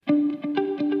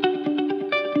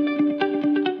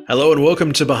Hello and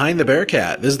welcome to Behind the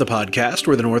Bearcat. This is the podcast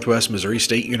where the Northwest Missouri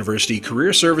State University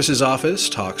Career Services Office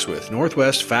talks with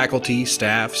Northwest faculty,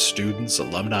 staff, students,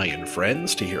 alumni, and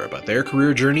friends to hear about their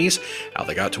career journeys, how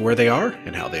they got to where they are,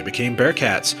 and how they became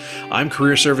Bearcats. I'm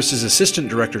Career Services Assistant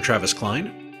Director Travis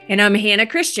Klein. And I'm Hannah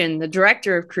Christian, the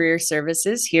Director of Career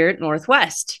Services here at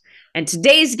Northwest. And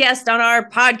today's guest on our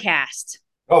podcast.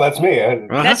 Oh, that's me.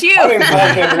 That's you. My name's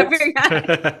Mark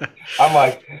Hendricks. I'm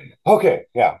like, okay,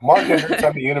 yeah. Mark Hendricks,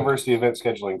 I'm the University Event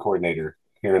Scheduling Coordinator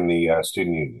here in the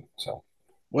Student Union. So,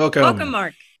 Welcome,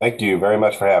 Mark. thank you very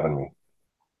much for having me.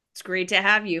 It's great to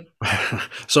have you.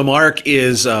 So Mark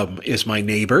is my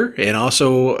neighbor, and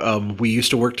also we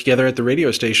used to work together at the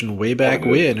radio station way back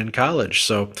when in college.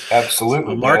 So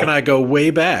absolutely, Mark and I go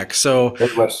way back. So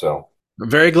very much so. I'm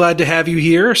very glad to have you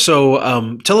here. So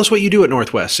tell us what you do at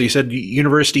Northwest. So you said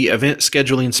University Event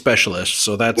Scheduling Specialist.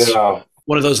 So that's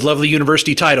one of those lovely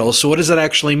university titles. So what does that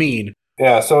actually mean?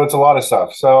 Yeah, so it's a lot of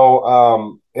stuff.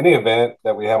 So any event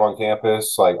that we have on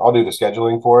campus, like I'll do the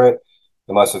scheduling for it,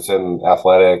 unless it's in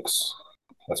athletics.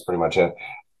 That's pretty much it.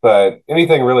 But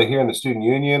anything really here in the student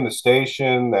union, the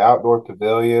station, the outdoor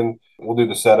pavilion, we'll do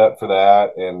the setup for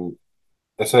that. And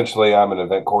essentially, I'm an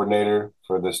event coordinator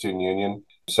for the student union.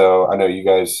 So I know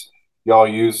y'all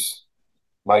use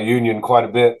my union quite a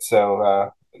bit.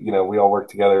 So, we all work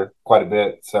together quite a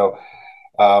bit. So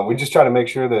we just try to make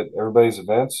sure that everybody's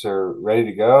events are ready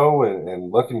to go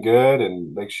and looking good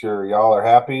and make sure y'all are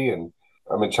happy. And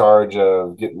I'm in charge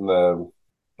of getting the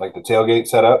tailgate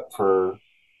set up for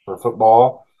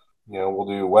football. We'll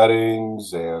do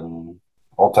weddings and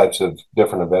all types of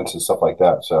different events and stuff like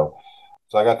that. So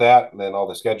I got that, and then all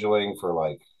the scheduling for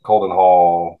like Colden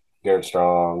Hall, Garrett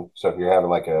Strong. So if you're having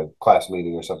like a class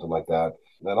meeting or something like that.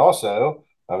 And then also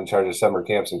I'm in charge of summer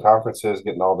camps and conferences,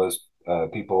 getting all those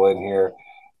people in here,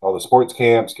 all the sports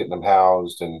camps, getting them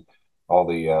housed, and all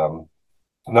the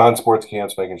non-sports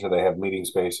camps, making sure they have meeting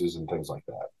spaces and things like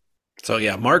that. So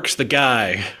yeah, Mark's the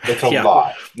guy. It's a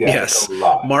lot. Yeah, yes, it's a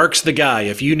lot. Mark's the guy.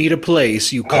 If you need a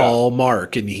place, you call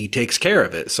Mark, and he takes care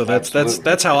of it. So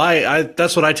that's how I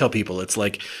that's what I tell people. It's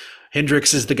like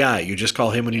Hendricks is the guy. You just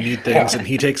call him when you need things, and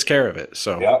he takes care of it.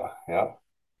 So yeah.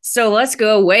 So let's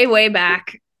go way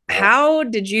back. How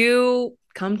did you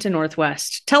come to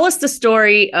Northwest? Tell us the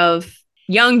story of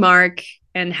young Mark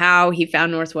and how he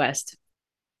found Northwest.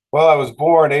 Well, I was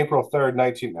born April 3rd,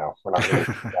 No, we're not going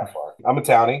that far. I'm a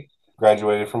townie.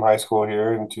 Graduated from high school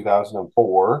here in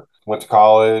 2004. Went to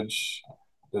college,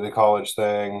 did the college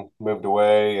thing, moved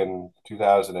away in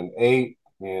 2008.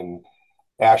 And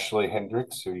Ashley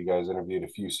Hendricks, who you guys interviewed a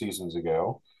few seasons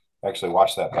ago, actually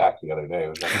watched that back the other day. It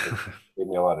was actually gave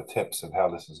me a lot of tips of how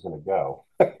this is going to go.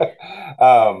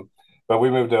 But we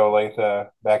moved to Olathe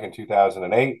back in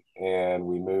 2008, and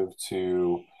we moved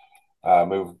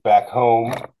back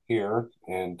home here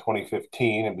in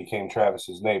 2015 and became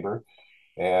Travis's neighbor.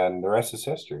 And the rest is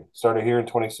history. Started here in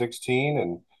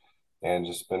 2016 and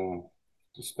just been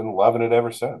loving it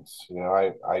ever since.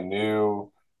 I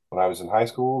knew when I was in high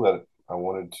school that I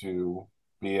wanted to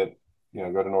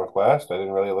go to Northwest. I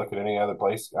didn't really look at any other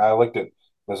place. I looked at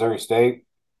Missouri State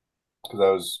because I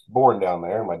was born down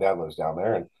there. My dad lives down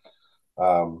there, and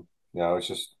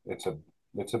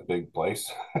it's a big place.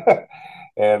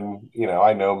 And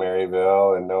I know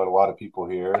Maryville and know a lot of people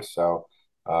here, so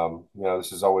this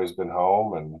has always been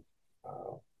home, and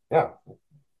I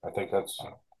think that's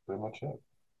pretty much it.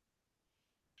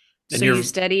 So you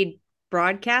studied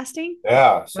broadcasting?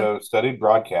 Yeah, so studied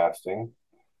broadcasting.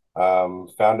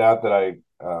 Found out that I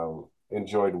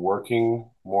enjoyed working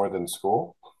more than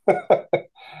school,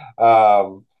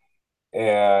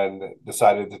 and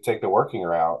decided to take the working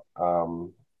route.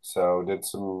 So did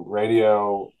some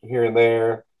radio here and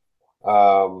there,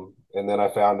 and then I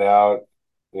found out,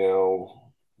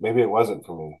 maybe it wasn't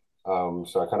for me.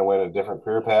 So I kind of went a different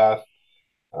career path.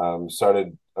 I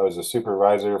was a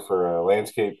supervisor for a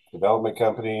landscape development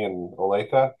company in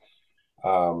Olathe,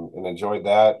 and enjoyed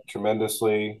that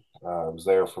tremendously. I was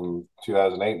there from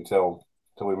 2008 until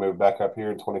we moved back up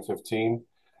here in 2015.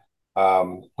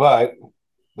 But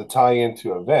the tie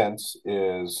into events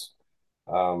is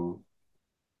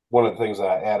one of the things that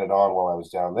I added on while I was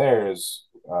down there is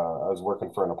I was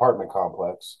working for an apartment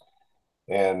complex,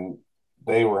 and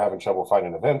they were having trouble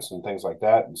finding events and things like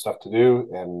that and stuff to do.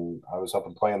 And I was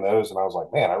helping plan those, and I was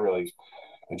like, man, I really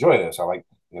enjoy this. I like,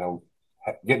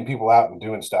 getting people out and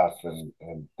doing stuff. And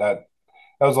that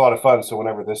was a lot of fun. So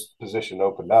whenever this position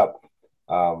opened up,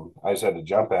 I just had to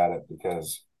jump at it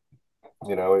because,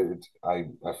 I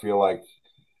feel like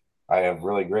I have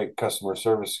really great customer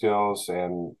service skills,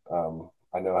 and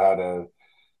I know how to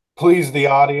please the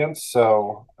audience.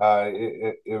 So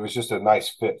it was just a nice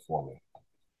fit for me.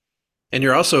 And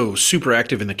you're also super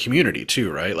active in the community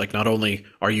too, right? Like not only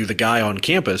are you the guy on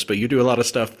campus, but you do a lot of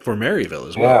stuff for Maryville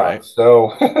as well, Yeah. right?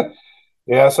 So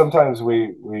yeah, sometimes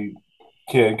we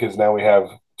kid because now we have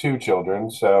two children,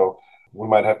 so we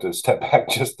might have to step back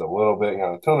just a little bit,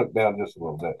 tone it down just a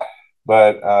little bit.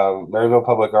 But Maryville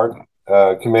Public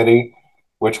Art Committee,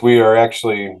 which we are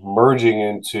actually merging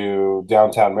into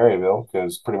downtown Maryville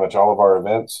because pretty much all of our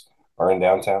events are in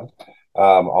downtown.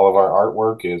 All of our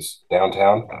artwork is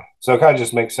downtown, so it kind of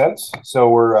just makes sense. So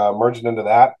we're merging into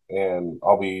that, and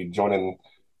I'll be joining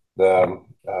the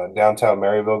downtown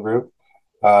Maryville group.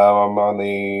 I'm on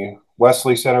the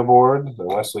Wesley Center board, the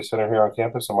Wesley Center here on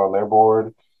campus. I'm on their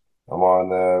board. I'm on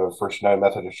the First United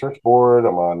Methodist Church board.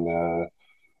 I'm on the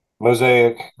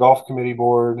Mosaic Golf Committee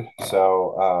board.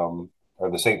 Or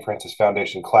the St. Francis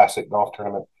Foundation Classic Golf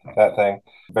Tournament, that thing.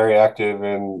 Very active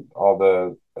in all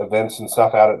the events and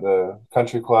stuff out at the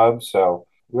country club. So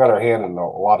we got our hand in a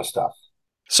lot of stuff.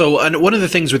 So, and one of the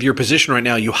things with your position right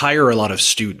now, you hire a lot of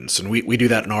students, and we do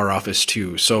that in our office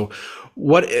too. So,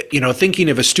 thinking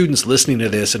if a student's listening to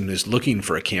this and is looking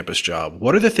for a campus job,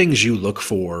 what are the things you look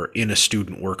for in a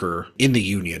student worker in the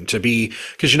union to be?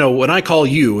 Because, when I call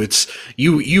you, it's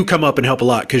you come up and help a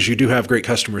lot because you do have great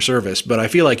customer service, but I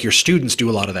feel like your students do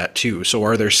a lot of that too. So,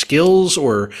 are there skills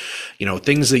or,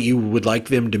 things that you would like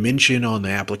them to mention on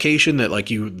the application that like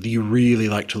you really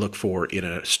like to look for in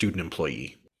a student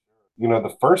employee?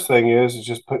 The first thing is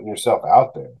just putting yourself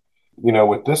out there.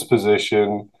 With this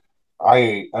position,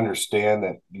 I understand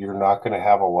that you're not going to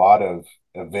have a lot of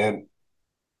event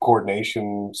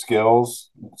coordination skills,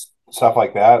 stuff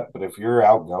like that. But if you're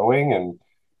outgoing and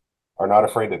are not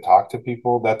afraid to talk to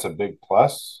people, that's a big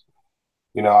plus.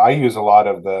 I use a lot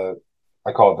of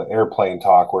I call it the airplane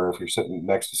talk, where if you're sitting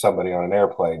next to somebody on an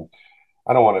airplane,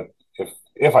 I don't want to,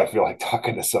 if I feel like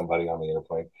talking to somebody on the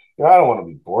airplane, I don't want to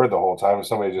be bored the whole time. If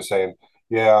somebody just saying,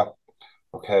 yeah,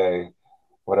 okay,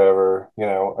 whatever,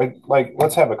 like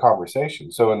let's have a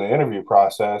conversation. So in the interview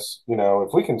process,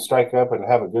 if we can strike up and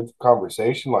have a good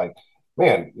conversation, like,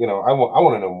 man, I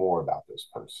want to know more about this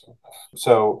person.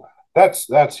 So that's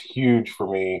huge for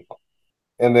me.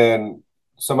 And then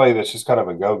somebody that's just kind of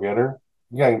a go-getter,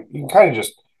 you can kind of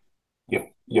just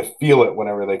you feel it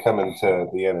whenever they come into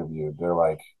the interview. They're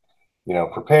like,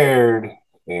 prepared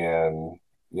and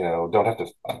don't have to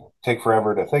take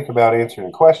forever to think about answering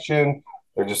a question.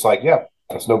 They're just like, yeah,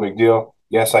 that's no big deal.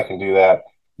 Yes, I can do that.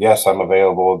 Yes, I'm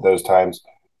available at those times.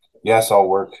 Yes, I'll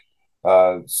work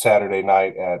Saturday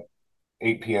night at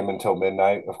 8 p.m. until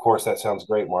midnight. Of course, that sounds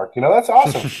great, Mark. That's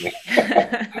awesome for me.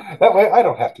 That way I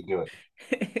don't have to do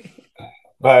it.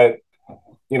 But,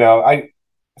 I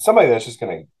somebody that's just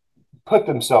going to put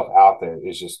themselves out there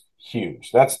is just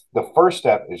huge. That's the first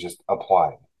step, is just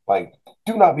applying. Like,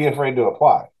 do not be afraid to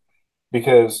apply,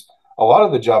 because a lot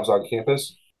of the jobs on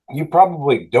campus you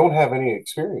probably don't have any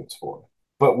experience for,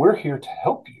 but we're here to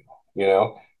help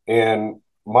you. And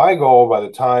my goal by the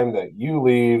time that you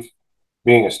leave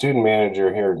being a student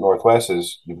manager here at Northwest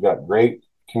is you've got great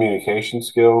communication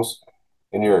skills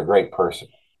and you're a great person.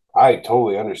 I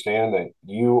totally understand that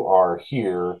you are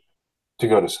here to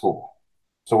go to school.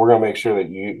 So we're going to make sure that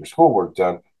you get your schoolwork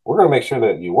done. We're going to make sure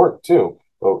that you work too,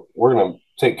 but we're going to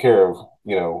take care of,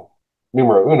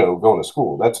 numero uno, going to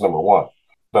school. That's number one.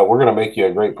 But we're going to make you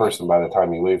a great person by the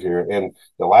time you leave here. And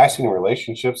the lasting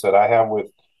relationships that I have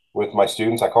with my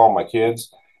students, I call them my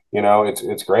kids.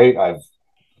 It's great.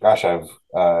 I've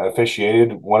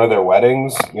officiated one of their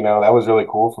weddings. That was really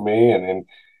cool for me, and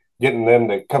getting them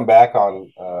to come back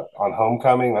on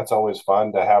homecoming, that's always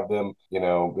fun to have them, be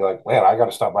like, man, I got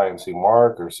to stop by and see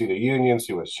Mark or see the union,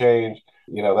 see what's changed.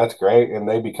 That's great. And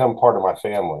they become part of my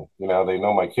family. They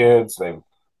know my kids. They've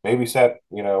babysat,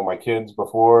 my kids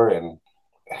before, and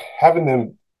having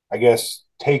them, I guess,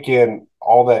 take in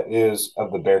all that is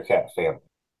of the Bearcat family,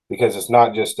 because it's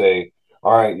not just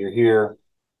all right, you're here.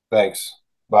 Thanks.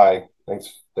 Bye.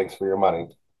 Thanks for your money.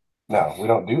 No, we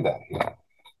don't do that here.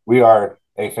 We are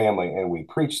a family and we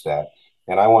preach that.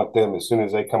 And I want them, as soon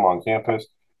as they come on campus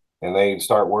and they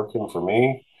start working for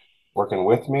me, working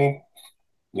with me,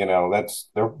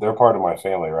 they're part of my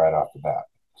family right off the bat.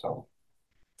 So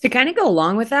to kind of go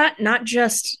along with that, not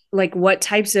just like what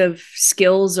types of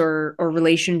skills or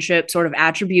relationship sort of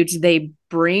attributes they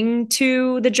bring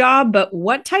to the job, but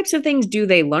what types of things do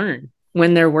they learn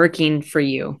when they're working for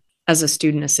you as a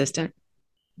student assistant?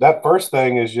 that first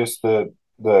thing is just the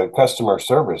customer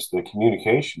service, the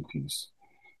communication piece.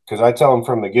 Because I tell them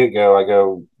from the get go, I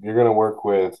go, you're going to work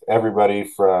with everybody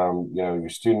from your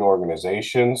student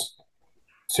organizations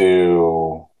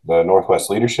to the Northwest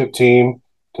leadership team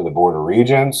to the Board of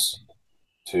Regents,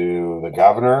 to the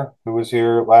governor who was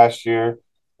here last year.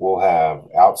 We'll have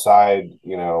outside,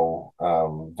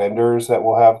 vendors that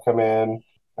we'll have come in,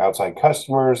 outside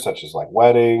customers such as like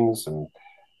weddings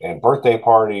and birthday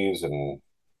parties, and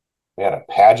we had a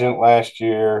pageant last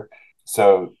year.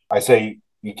 So I say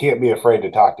you can't be afraid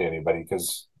to talk to anybody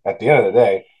because at the end of the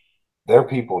day, they're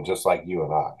people just like you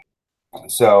and I.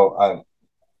 So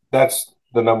that's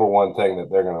the number one thing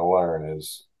that they're going to learn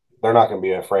is they're not going to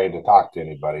be afraid to talk to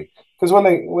anybody because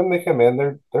when they come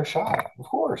in, they're shy, of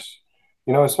course.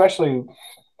 Especially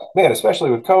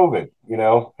with COVID.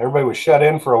 Everybody was shut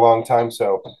in for a long time,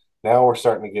 so now we're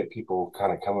starting to get people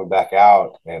kind of coming back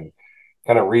out and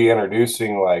kind of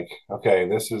reintroducing, like, okay,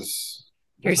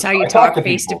 here's how you talk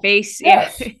face to face.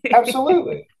 Yes,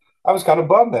 absolutely. I was kind of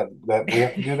bummed that we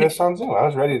have to do this on Zoom. I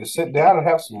was ready to sit down and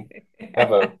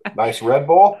have a nice Red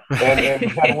Bull and have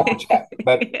a little chat.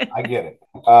 But I get it.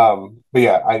 But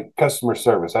yeah, customer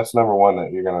service, that's number one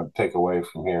that you're going to take away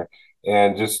from here,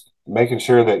 and just making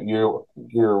sure that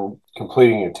you're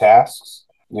completing your tasks.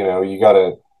 You got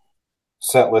a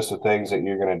set list of things that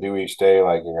you're going to do each day.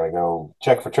 Like you're going to go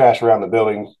check for trash around the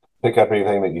building, pick up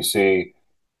anything that you see,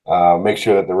 make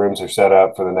sure that the rooms are set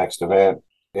up for the next event,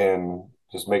 and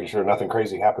just making sure nothing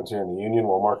crazy happens here in the Union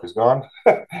while Mark is gone.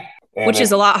 Which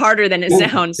is a lot harder than it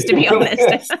sounds, to be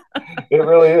honest. It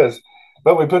really is.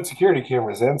 But we put security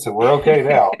cameras in, so we're okay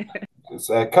now. It's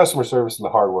customer service and the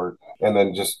hard work, and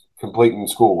then just completing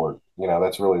schoolwork.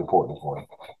 That's really important for me.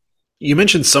 You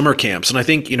mentioned summer camps, and I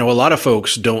think, a lot of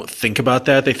folks don't think about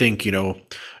that. They think,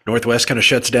 Northwest kind of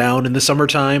shuts down in the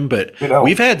summertime, but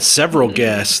we've had several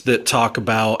guests that talk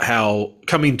about how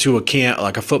coming to a camp,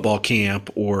 like a football camp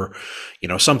or,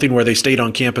 something where they stayed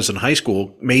on campus in high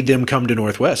school made them come to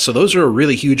Northwest. So those are a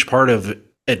really huge part of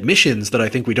admissions that I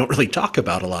think we don't really talk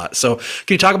about a lot. So can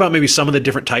you talk about maybe some of the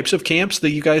different types of camps that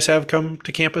you guys have come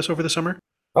to campus over the summer?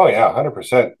 Oh yeah,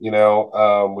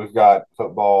 100%. We've got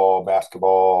football,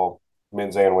 basketball,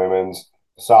 men's and women's,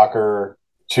 soccer,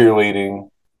 cheerleading,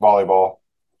 volleyball.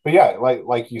 But yeah,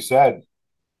 like you said,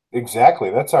 exactly.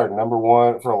 That's our number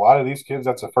one for a lot of these kids.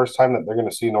 That's the first time that they're going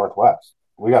to see Northwest.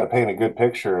 We got to paint a good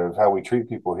picture of how we treat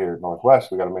people here at Northwest.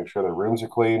 We got to make sure the rooms are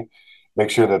clean, make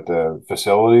sure that the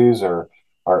facilities are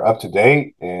up to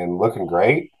date and looking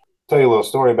great. Tell you a little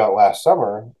story about last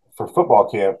summer for football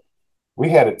camp. We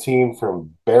had a team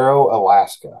from Barrow,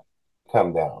 Alaska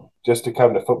come down just to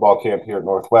come to football camp here at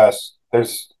Northwest. I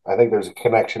think there's a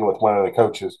connection with one of the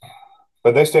coaches,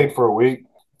 but they stayed for a week,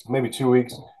 maybe 2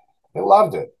 weeks. They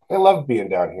loved it. They loved being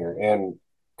down here. And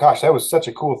gosh, that was such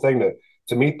a cool thing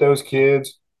to meet those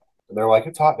kids. And they're like,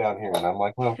 it's hot down here. And I'm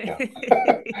like, well, yeah.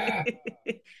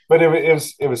 But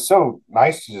it was so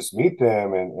nice to just meet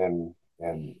them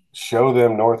and show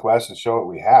them Northwest and show what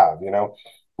we have.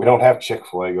 We don't have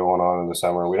Chick-fil-A going on in the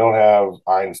summer. We don't have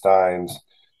Einstein's.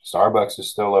 Starbucks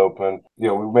is still open. We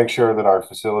make sure that our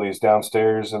facilities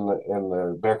downstairs in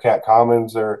the Bearcat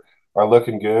Commons are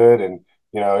looking good. And,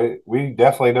 we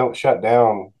definitely don't shut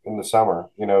down in the summer.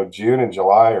 June and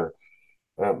July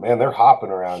man, they're hopping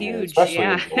around huge, here, especially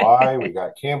yeah. in July. We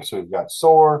got camps. We've got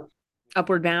SOAR.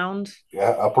 Upward Bound.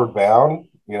 Yeah, Upward Bound.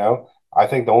 I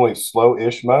think the only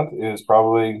slow-ish month is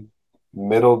probably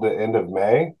middle to end of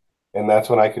May. And that's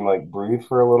when I can breathe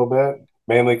for a little bit,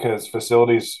 mainly because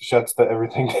facilities shuts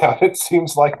everything down, it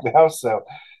seems like now. So,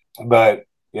 but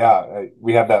yeah,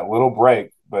 we have that little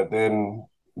break, but then,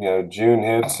 June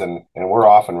hits and we're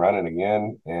off and running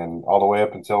again, and all the way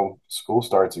up until school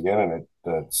starts again, and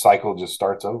the cycle just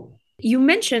starts over. You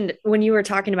mentioned when you were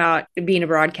talking about being a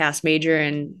broadcast major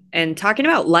and talking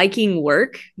about liking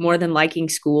work more than liking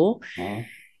school. Mm-hmm.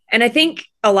 And I think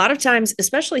a lot of times,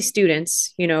 especially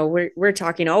students, we're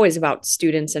talking always about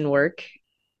students and work.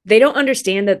 They don't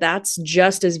understand that that's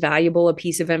just as valuable a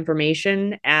piece of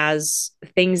information as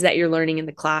things that you're learning in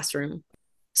the classroom.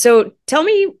 So tell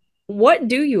me, what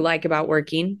do you like about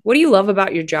working? What do you love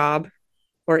about your job?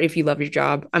 Or if you love your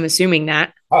job, I'm assuming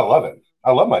that. I love it.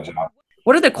 I love my job.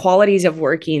 What are the qualities of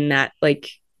working that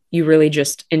you really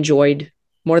just enjoyed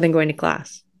more than going to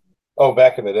class? Oh,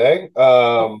 back in the day?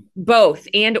 Both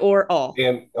and or all.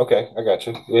 And okay, I got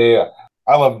you. Yeah.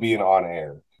 I love being on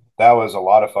air. That was a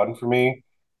lot of fun for me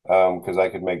because I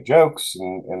could make jokes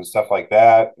and stuff like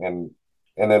that. And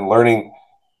then learning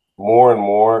more and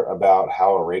more about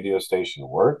how a radio station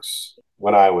works.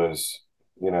 When I was,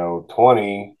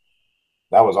 20,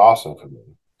 that was awesome for me.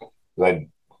 I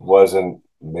wasn't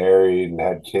married and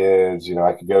had kids.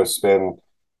 I could go spend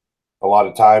a lot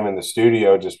of time in the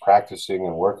studio just practicing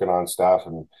and working on stuff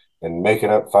and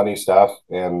making up funny stuff.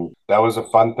 And that was a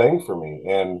fun thing for me.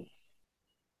 And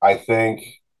I think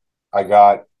I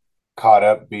got caught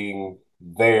up being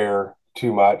there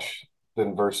too much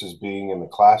than versus being in the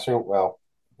classroom. Well,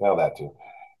 that too.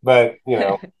 But,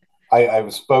 I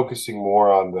was focusing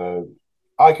more on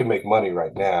I can make money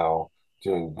right now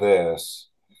doing this.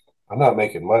 I'm not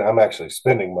making money. I'm actually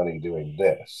spending money doing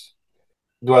this.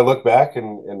 Do I look back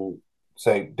and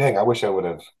say, dang, I wish I would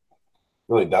have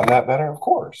really done that better? Of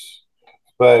course.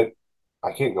 But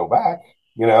I can't go back.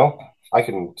 I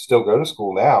can still go to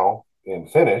school now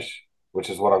and finish, which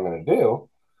is what I'm going to do.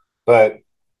 But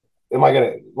am I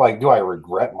going to, do I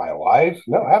regret my life?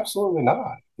 No, absolutely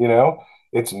not.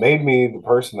 It's made me the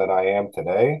person that I am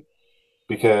today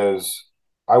because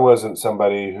I wasn't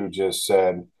somebody who just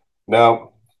said,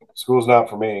 no, school's not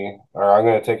for me, or I'm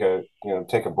going to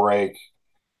take a break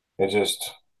and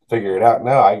just figure it out.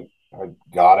 No, I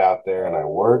got out there and I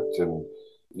worked, and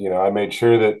I made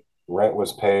sure that rent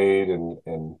was paid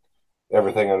and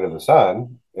everything under the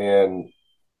sun. And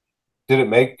did it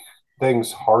make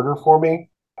things harder for me?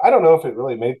 I don't know if it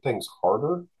really made things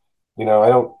harder. I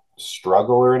don't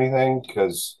struggle or anything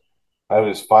because I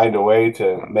just find a way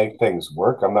to make things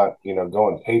work. I'm not,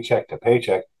 going paycheck to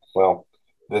paycheck. Well,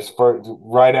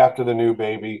 right after the new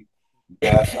baby,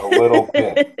 yes, a little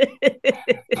bit.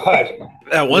 But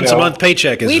that once a month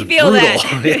paycheck is we feel brutal.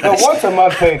 That. Yes. The once a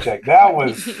month paycheck,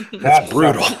 that's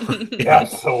brutal.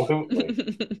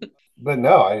 Absolutely. But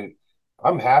no,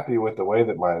 I'm happy with the way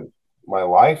that my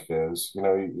life is.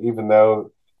 Even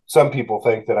though some people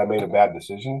think that I made a bad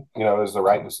decision, it was the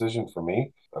right decision for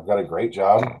me. I've got a great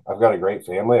job. I've got a great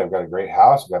family. I've got a great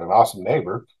house. I've got an awesome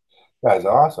neighbor. That guy's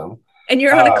awesome. And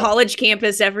you're on a college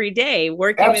campus every day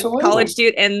working absolutely. with college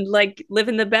students and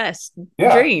living the best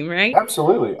dream, right?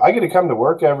 Absolutely. I get to come to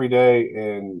work every day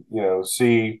and,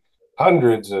 see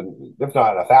hundreds and if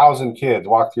not 1,000 kids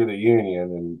walk through the union,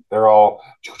 and they're all,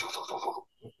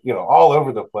 all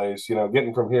over the place,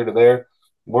 getting from here to there.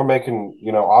 We're making,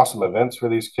 awesome events for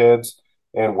these kids,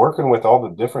 and working with all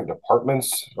the different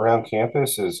departments around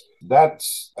campus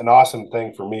that's an awesome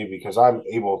thing for me because I'm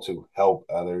able to help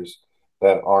others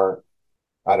that aren't,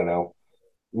 I don't know,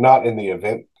 not in the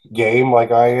event game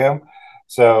like I am.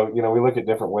 So, we look at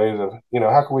different ways of,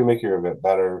 how can we make your event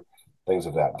better, things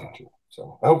of that nature.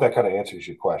 So I hope that kind of answers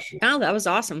your question. Oh, that was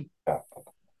awesome. Yeah.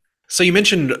 So you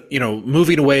mentioned,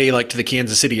 moving away to the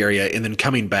Kansas City area and then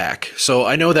coming back. So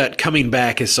I know that coming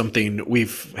back is something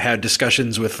we've had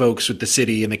discussions with folks with the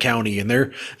city and the county, and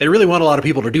they really want a lot of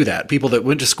people to do that. People that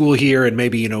went to school here and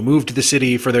maybe, moved to the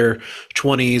city for their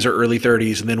 20s or early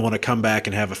 30s and then want to come back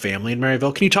and have a family in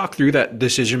Maryville. Can you talk through that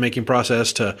decision-making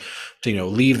process to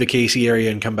leave the KC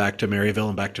area and come back to Maryville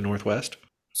and back to Northwest?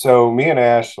 So me and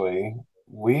Ashley,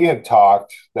 we had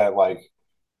talked that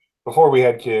before we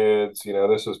had kids,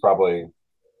 this was probably,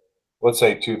 let's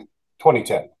say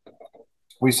 2010.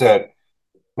 We said,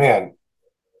 man,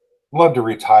 love to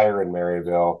retire in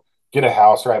Maryville, get a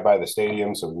house right by the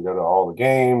stadium so we can go to all the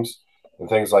games and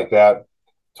things like that.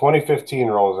 2015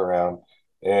 rolls around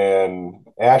and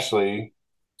Ashley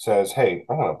says, hey,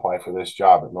 I'm going to apply for this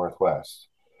job at Northwest.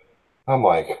 I'm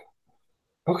like,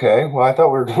 okay, well, I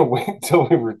thought we were going to wait until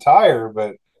we retire,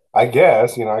 but I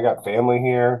guess, I got family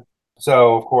here.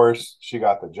 So, of course, she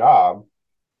got the job.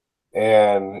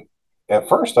 And at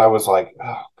first I was like,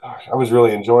 oh, gosh, I was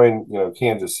really enjoying,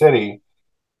 Kansas City.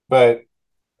 But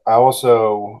I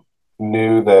also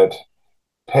knew that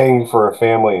paying for a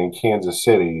family in Kansas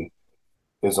City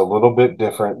is a little bit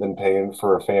different than paying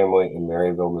for a family in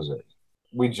Maryville, Missouri.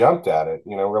 We jumped at it.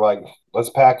 We're like, let's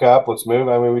pack up, let's move.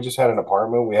 I mean, we just had an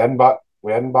apartment. We hadn't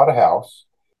bought a house,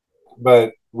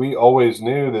 but we always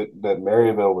knew that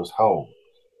Maryville was home.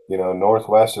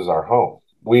 Northwest is our home.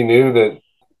 We knew that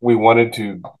we wanted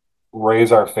to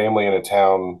raise our family in a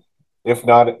town, if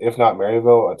not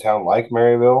Maryville, a town like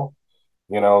Maryville,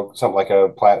 something like a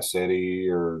Platte City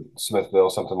or Smithville,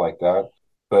 something like that.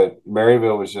 But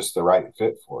Maryville was just the right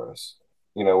fit for us.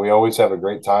 We always have a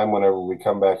great time whenever we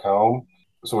come back home.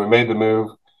 So we made the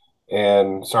move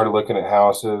and started looking at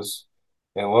houses.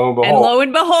 And lo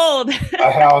and behold,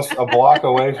 a house a block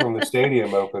away from the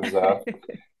stadium opens up.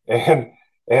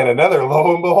 And another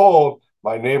lo and behold,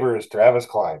 my neighbor is Travis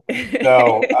Klein.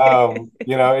 So,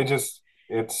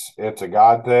 it's a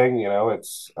God thing.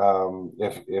 It's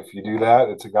if you do that,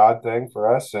 it's a God thing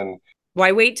for us. And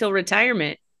why wait till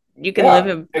retirement? You can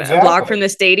live a block from the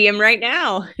stadium right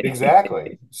now.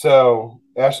 Exactly. So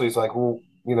Ashley's like, well,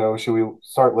 should we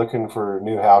start looking for a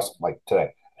new house like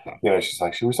today? She's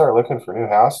like, should we start looking for new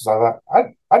houses? I thought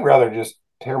I'd rather just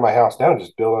tear my house down and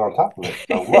just build it on top of it.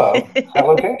 I love that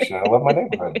location. I love my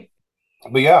neighborhood.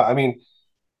 But yeah, I mean,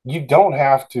 you don't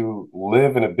have to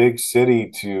live in a big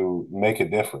city to make a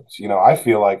difference. I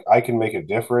feel like I can make a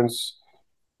difference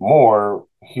more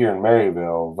here in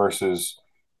Maryville versus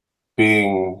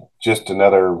being just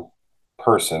another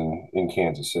person in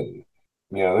Kansas City.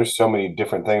 There's so many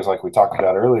different things like we talked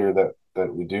about earlier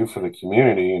that we do for the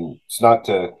community, and it's not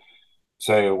to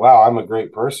say, "Wow, I'm a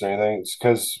great person" or anything. It's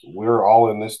because we're all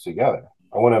in this together.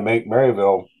 I want to make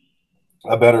Maryville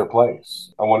a better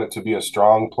place. I want it to be a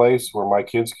strong place where my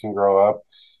kids can grow up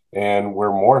and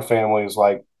where more families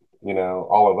like,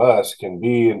 all of us can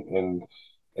be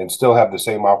and still have the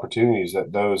same opportunities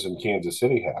that those in Kansas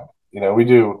City have. We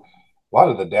do a lot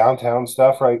of the downtown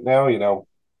stuff right now.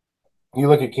 You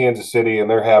look at Kansas City and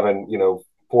they're having,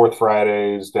 Fourth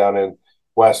Fridays down in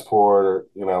Westport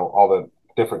or, all the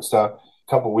different stuff.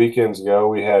 A couple weekends ago,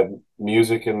 we had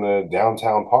music in the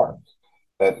downtown park,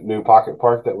 that new pocket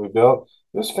park that we built.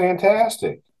 It was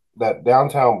fantastic. That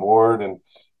downtown board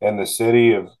and the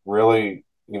city have really,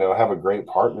 have a great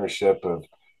partnership of,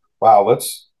 wow,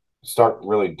 let's start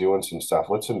really doing some stuff.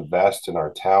 Let's invest in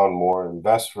our town more,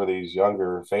 invest for these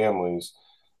younger families,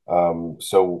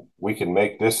 so we can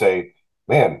make this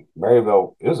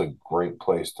Maryville is a great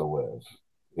place to live.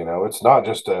 It's not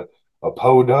just a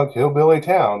podunk hillbilly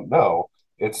town. No,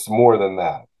 it's more than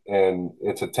that. And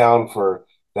it's a town for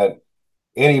that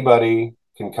anybody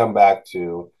can come back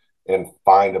to and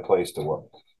find a place to work.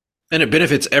 And it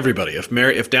benefits everybody.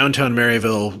 If downtown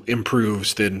Maryville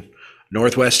improves, then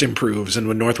Northwest improves, and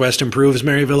when Northwest improves,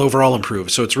 Maryville overall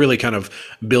improves. So it's really kind of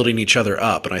building each other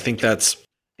up. And I think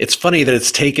it's funny that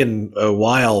it's taken a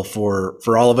while for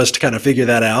all of us to kind of figure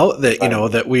that out, that,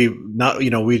 that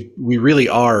we really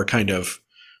are kind of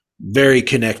very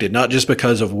connected, not just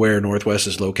because of where Northwest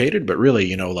is located, but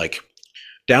really, like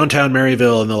downtown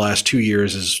Maryville in the last 2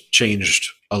 years has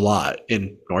changed a lot,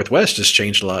 and Northwest has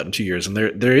changed a lot in 2 years. And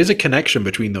there is a connection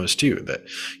between those two that,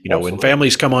 Absolutely. When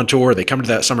families come on tour, they come to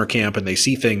that summer camp and they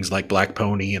see things like Black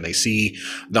Pony and they see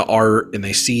the art and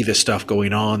they see the stuff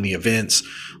going on, the events,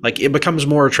 like it becomes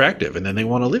more attractive and then they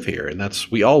want to live here. And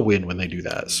we all win when they do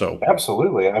that. So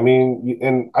absolutely. I mean,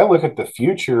 and I look at the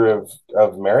future of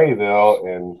Maryville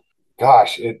and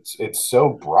gosh, it's so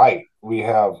bright. We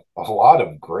have a lot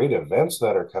of great events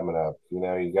that are coming up.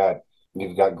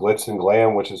 You've got Glitz and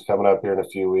Glam, which is coming up here in a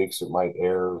few weeks. This might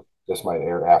air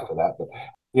after that,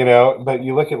 but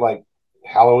you look at like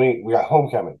Halloween, we got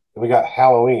Homecoming, and we got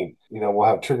Halloween. We'll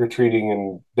have trick-or-treating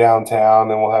in downtown,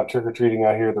 then we'll have trick-or-treating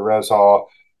out here at the Res Hall,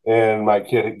 and my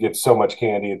kid gets so much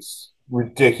candy. It's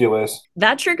ridiculous.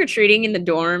 That trick-or-treating in the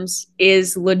dorms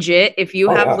is legit. If you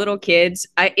have little kids,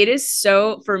 it is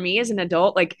so, for me as an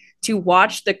adult, like to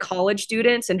watch the college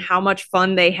students and how much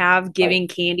fun they have giving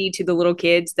candy to the little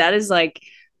kids. That is like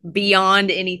beyond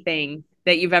anything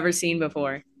that you've ever seen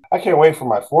before. I can't wait for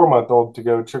my 4-month-old to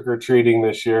go trick-or-treating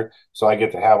this year so I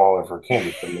get to have all of her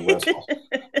candy from the Westfall.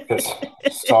 Because,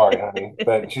 sorry, honey,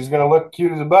 but she's going to look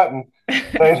cute as a button.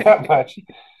 Saying that much.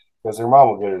 Because her mom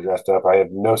will get her dressed up. I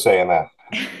have no say in that.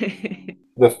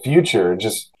 The future,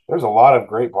 there's a lot of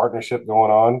great partnership going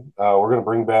on. We're going to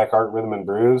bring back Art, Rhythm, and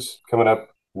Brews coming up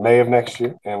May of next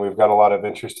year, and we've got a lot of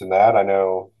interest in that. I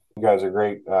know you guys are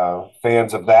great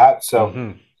fans of that,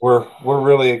 so we're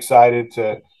really excited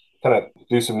to kind of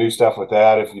do some new stuff with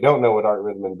that. If you don't know what Art,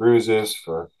 Rhythm, and Brews is,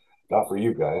 not for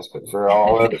you guys, but for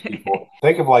all other people,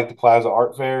 think of like the Plaza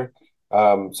Art Fair,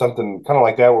 something kind of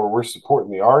like that where we're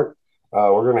supporting the art.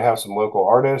 We're going to have some local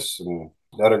artists and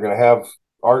that are going to have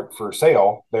art for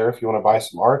sale there if you want to buy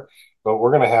some art. But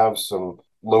we're going to have some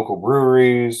local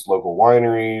breweries, local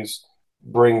wineries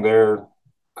bring their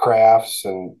crafts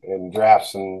and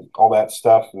drafts and all that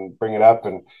stuff and bring it up,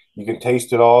 and you can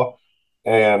taste it all.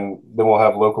 And then we'll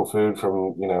have local food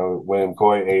from, William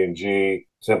Coy, A&G,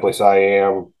 Simply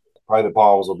Siam, probably the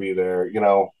Palms will be there.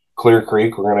 Clear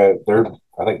Creek,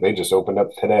 I think they just opened up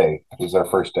today. It was their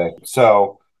first day.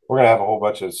 So we're going to have a whole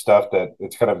bunch of stuff that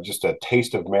it's kind of just a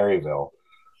taste of Maryville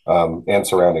and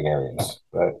surrounding areas.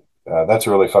 But that's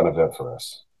a really fun event for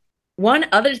us. One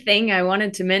other thing I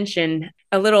wanted to mention,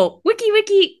 a little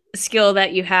wiki skill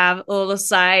that you have, a little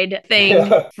side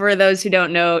thing for those who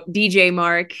don't know, DJ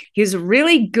Mark. He has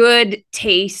really good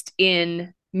taste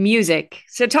in music.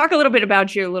 So talk a little bit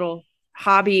about your little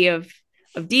hobby of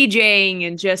DJing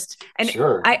and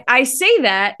sure. I say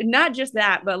that, not just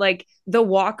that, but like the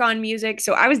walk-on music.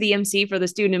 So I was the MC for the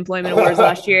Student Employment Awards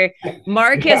last year.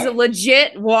 Mark has a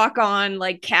legit walk-on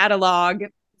like catalog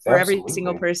for every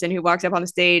single person who walks up on the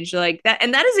stage like that.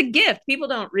 And that is a gift. People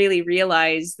don't really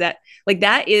realize that, like,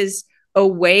 that is a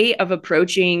way of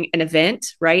approaching an event,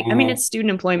 right? I mean, it's Student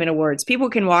Employment Awards.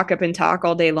 People can walk up and talk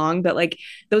all day long, but like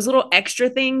those little extra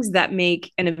things that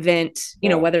make an event,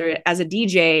 whether as a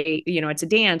DJ, it's a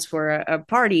dance or a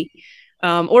party,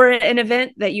 or an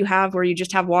event that you have where you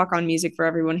just have walk-on music for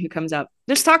everyone who comes up.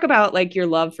 Just talk about like your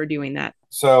love for doing that.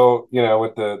 So,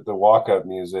 with the walk-up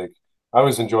music, I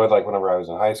always enjoyed, like, whenever I was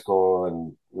in high school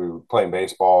and we were playing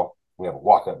baseball, we have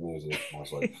walk-up music. I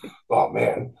was like, oh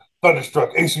man,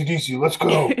 Thunderstruck, AC/DC, let's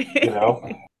go,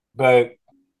 But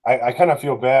I kind of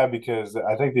feel bad because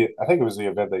I think it was the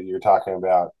event that you're talking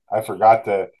about. I forgot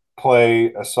to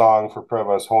play a song for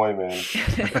Provost Hoyman.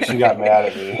 She got mad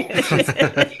at me.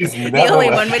 She's the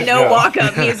only one with no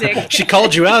walk-up music. She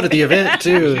called you out at the event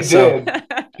too.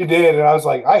 She did, and I was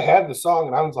like, I had the song,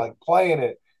 and I was like playing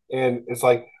it, and it's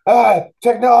like,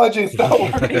 technology, it's not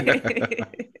working.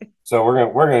 So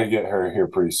we're gonna get her here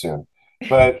pretty soon.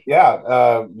 But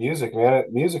yeah, music, man.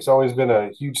 Music's always been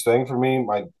a huge thing for me.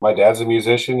 My dad's a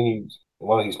musician. He's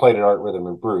played at Art Rhythm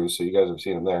and Blues, so you guys have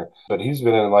seen him there. But he's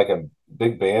been in like a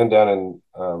big band down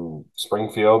in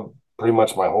Springfield pretty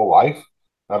much my whole life.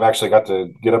 I've actually got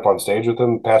to get up on stage with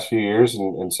him the past few years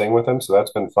and sing with him, so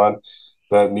that's been fun.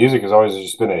 But music has always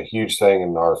just been a huge thing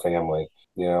in our family.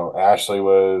 Ashley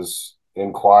was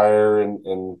in choir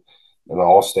and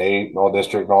all state and all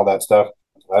district and all that stuff.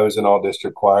 I was in all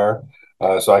district choir.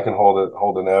 So I can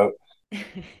hold a note.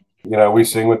 We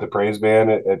sing with the praise band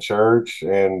at church,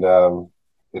 and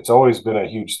it's always been a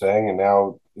huge thing. And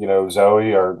now,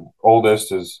 Zoe, our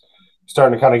oldest, is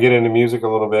starting to kind of get into music a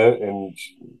little bit, and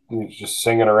she's just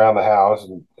singing around the house.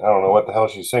 And I don't know what the hell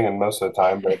she's singing most of the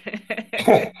time, but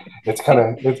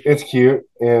it's cute,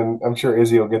 and I'm sure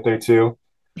Izzy will get there too.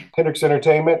 Hendrix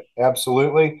Entertainment,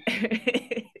 absolutely.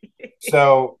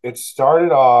 So it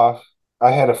started off. I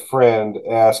had a friend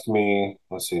ask me,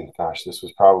 let's see, gosh, this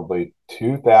was probably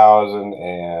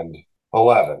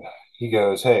 2011. He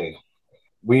goes, hey,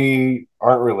 we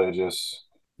aren't religious.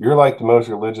 You're like the most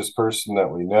religious person that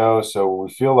we know, so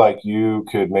we feel like you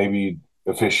could maybe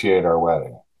officiate our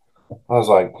wedding. I was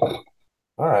like, all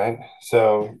right.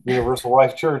 So Universal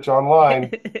Life Church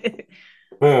online,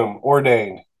 boom,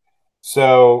 ordained.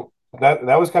 So that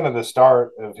was kind of the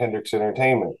start of Hendrix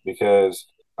Entertainment, because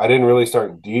I didn't really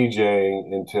start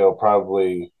DJing until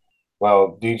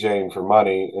DJing for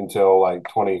money until like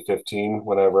 2015,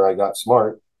 whenever I got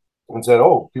smart and said,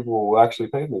 oh, people will actually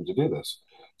pay me to do this.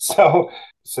 So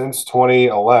since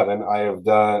 2011, I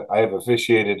have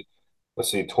officiated,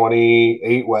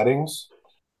 28 weddings.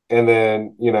 And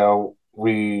then,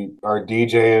 we are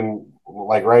DJing,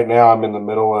 like right now I'm in the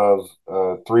middle of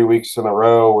 3 weeks in a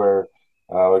row where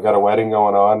we got a wedding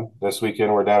going on. This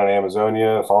weekend we're down in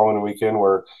Amazonia. The following weekend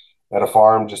we're at a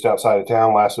farm just outside of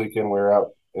town. Last weekend we were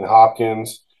out in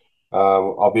Hopkins.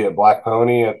 I'll be at Black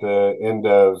Pony at the end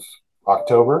of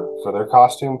October for their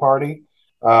costume party.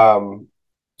 And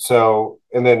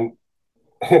then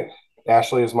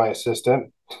Ashley is my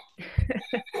assistant.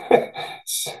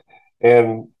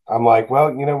 And I'm like,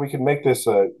 well, we could make this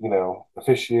a,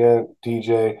 officiant,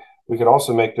 DJ. We could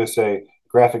also make this a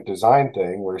graphic design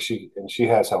thing where she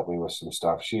has helped me with some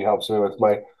stuff. She helps me with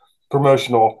my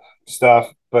promotional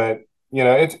stuff, but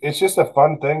it's just a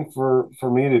fun thing for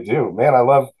me to do. Man, I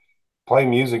love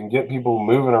playing music and get people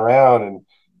moving around and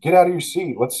get out of your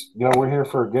seat. We're here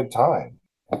for a good time.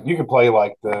 You could play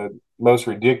like the most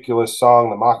ridiculous song,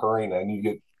 the Macarena, and you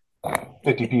get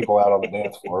 50 people out on the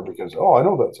dance floor because, I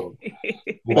know that song.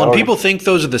 And people think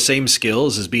those are the same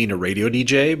skills as being a radio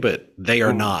DJ, but they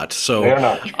are not. So they are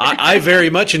not. I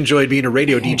very much enjoyed being a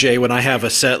radio DJ when I have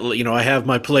a set, I have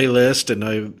my playlist and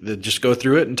I just go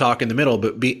through it and talk in the middle,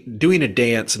 but doing a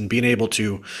dance and being able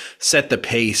to set the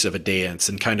pace of a dance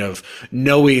and kind of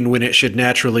knowing when it should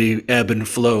naturally ebb and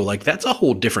flow, like that's a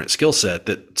whole different skill set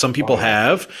that some people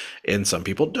have and some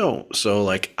people don't. So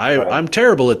like I'm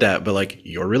terrible at that, but like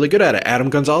you're really good at it. Adam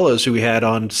Gonzalez, who we had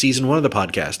on season 1 of the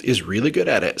podcast, is really good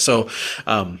at it. So,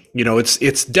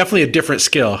 it's definitely a different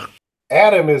skill.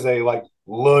 Adam is a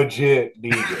legit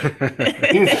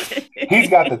DJ. he's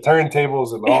got the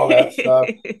turntables and all that stuff.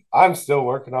 I'm still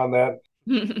working on that.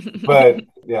 But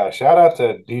yeah, shout out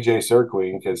to DJ Sir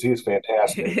Queen because he's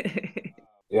fantastic.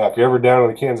 Yeah, if you're ever down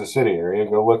in the Kansas City area,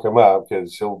 go look him up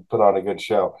because he'll put on a good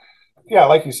show. Yeah,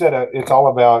 like you said, it's all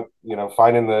about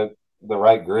finding the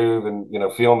right groove and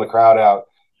feeling the crowd out.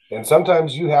 And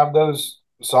sometimes you have those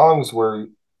songs where,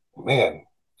 man,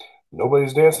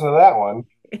 nobody's dancing to that one.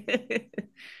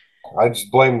 I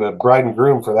just blame the bride and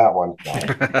groom for that one.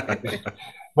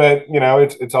 But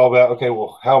it's all about, okay,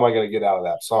 well, how am I going to get out of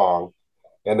that song?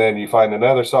 And then you find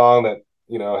another song that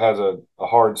has a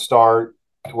hard start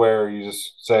to where you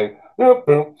just say boom,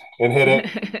 boom, and hit it.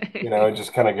 It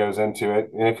just kind of goes into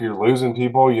it. And if you're losing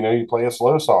people, you play a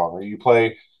slow song or you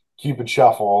play Cupid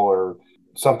Shuffle or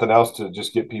something else to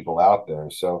just get people out there.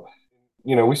 So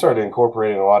we started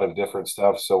incorporating a lot of different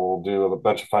stuff. So we'll do a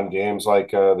bunch of fun games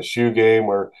like the shoe game,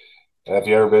 where if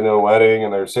you ever been to a wedding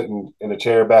and they're sitting in a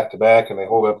chair back to back and they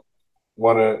hold up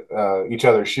one of each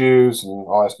other's shoes, and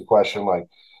I'll ask a question like,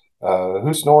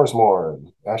 who snores more?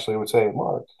 And Ashley would say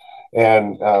Mark,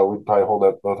 and we'd probably hold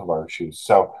up both of our shoes.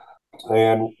 So,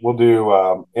 and we'll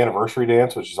do anniversary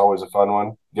dance, which is always a fun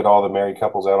one. Get all the married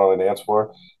couples out on the dance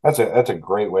floor. That's a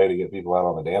great way to get people out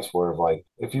on the dance floor. Of like,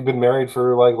 if you've been married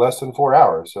for like less than 4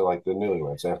 hours, so like the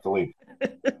newlyweds, they have to leave.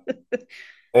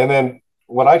 And then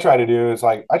what I try to do is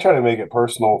like I try to make it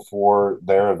personal for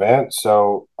their event.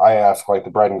 So I ask like the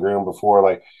bride and groom before,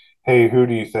 like, hey, who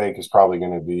do you think is probably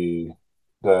going to be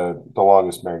the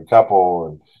longest married couple?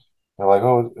 And they're like,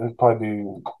 oh, it'd probably be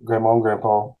grandma and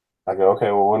grandpa. I go,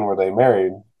 okay, well, when were they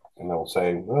married? And they'll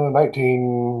say,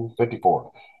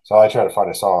 1954. So I try to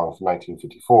find a song from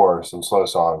 1954, some slow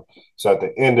song. So at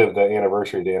the end of the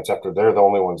anniversary dance, after they're the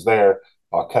only ones there,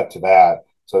 I'll cut to that.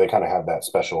 So they kind of have that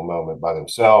special moment by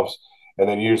themselves. And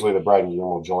then usually the bride and groom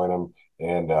will join them.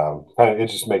 And kind of it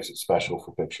just makes it special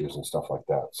for pictures and stuff like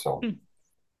that. So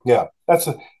yeah, that's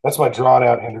my drawn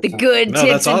out The Hendrickson. good No,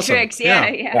 tips that's and awesome. tricks. Yeah.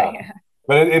 Yeah.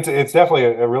 But it's definitely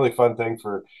a really fun thing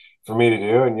for me to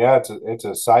do. And yeah, it's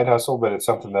a side hustle, but it's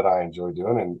something that I enjoy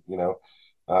doing. And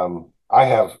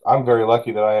I'm very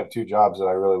lucky that I have two jobs that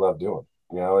I really love doing.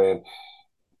 And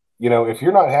if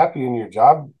you're not happy in your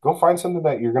job, go find something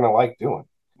that you're going to like doing.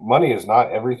 Money is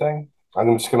not everything.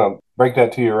 I'm just going to break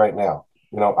that to you right now.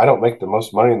 I don't make the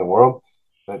most money in the world,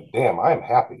 but damn, I'm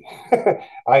happy.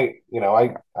 I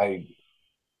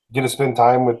get to spend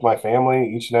time with my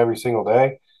family each and every single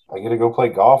day. I get to go play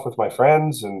golf with my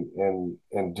friends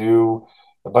and do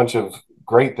a bunch of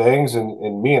great things.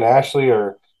 And me and Ashley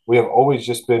we have always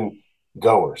just been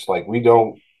goers. Like we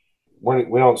don't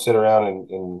sit around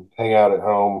and hang out at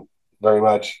home very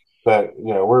much, but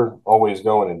we're always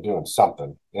going and doing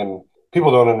something. And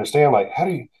people don't understand, like, how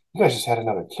do you guys just had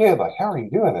another kid? Like, how are you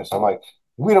doing this? I'm like,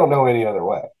 we don't know any other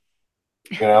way.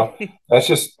 That's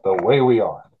just the way we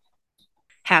are.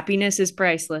 Happiness is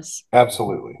priceless.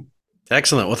 Absolutely.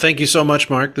 Excellent. Well, thank you so much,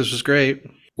 Mark. This was great.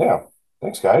 Yeah.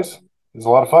 Thanks, guys. It was a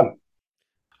lot of fun.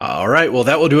 All right. Well,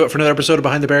 that will do it for another episode of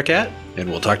Behind the Bearcat, and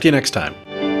we'll talk to you next time.